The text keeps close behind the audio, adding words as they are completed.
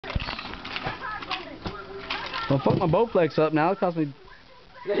Well, fuck my Bowflex up now. It cost me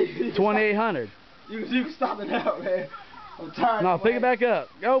 $2,800. You can stop it now, man. I'm tired. No, pick it back up.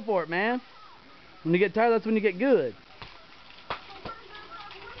 Go for it, man. When you get tired, that's when you get good.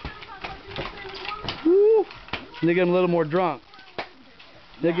 Woo! And they get him a little more drunk.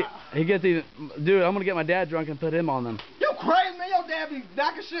 He gets even. Dude, I'm gonna get my dad drunk and put him on them. You crazy, man? Your dad be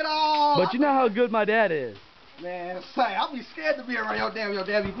knocking shit off. But you know how good my dad is. Man, say, I'll be scared to be around your dad. Your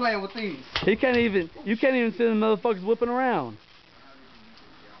dad be playing with these. He can't even. You can't even see the motherfuckers whipping around.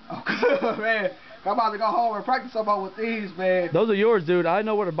 Oh, good, man. I'm about to go home and practice some more with these, man. Those are yours, dude. I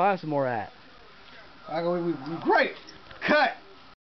know where to buy some more at. I go, we great. Cut.